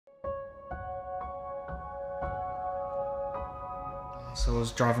So I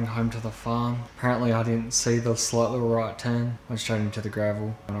was driving home to the farm. Apparently I didn't see the slight little right turn. Went straight into the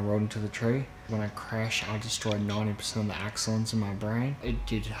gravel and I rolled into the tree. When I crashed, I destroyed 90% of the axons in my brain. It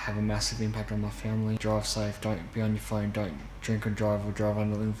did have a massive impact on my family. Drive safe, don't be on your phone, don't drink and drive or drive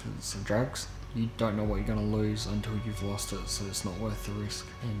under the influence of drugs. You don't know what you're going to lose until you've lost it, so it's not worth the risk.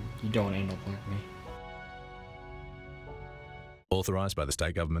 And you don't want to end up like me. Authorised by the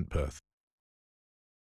State Government, Perth.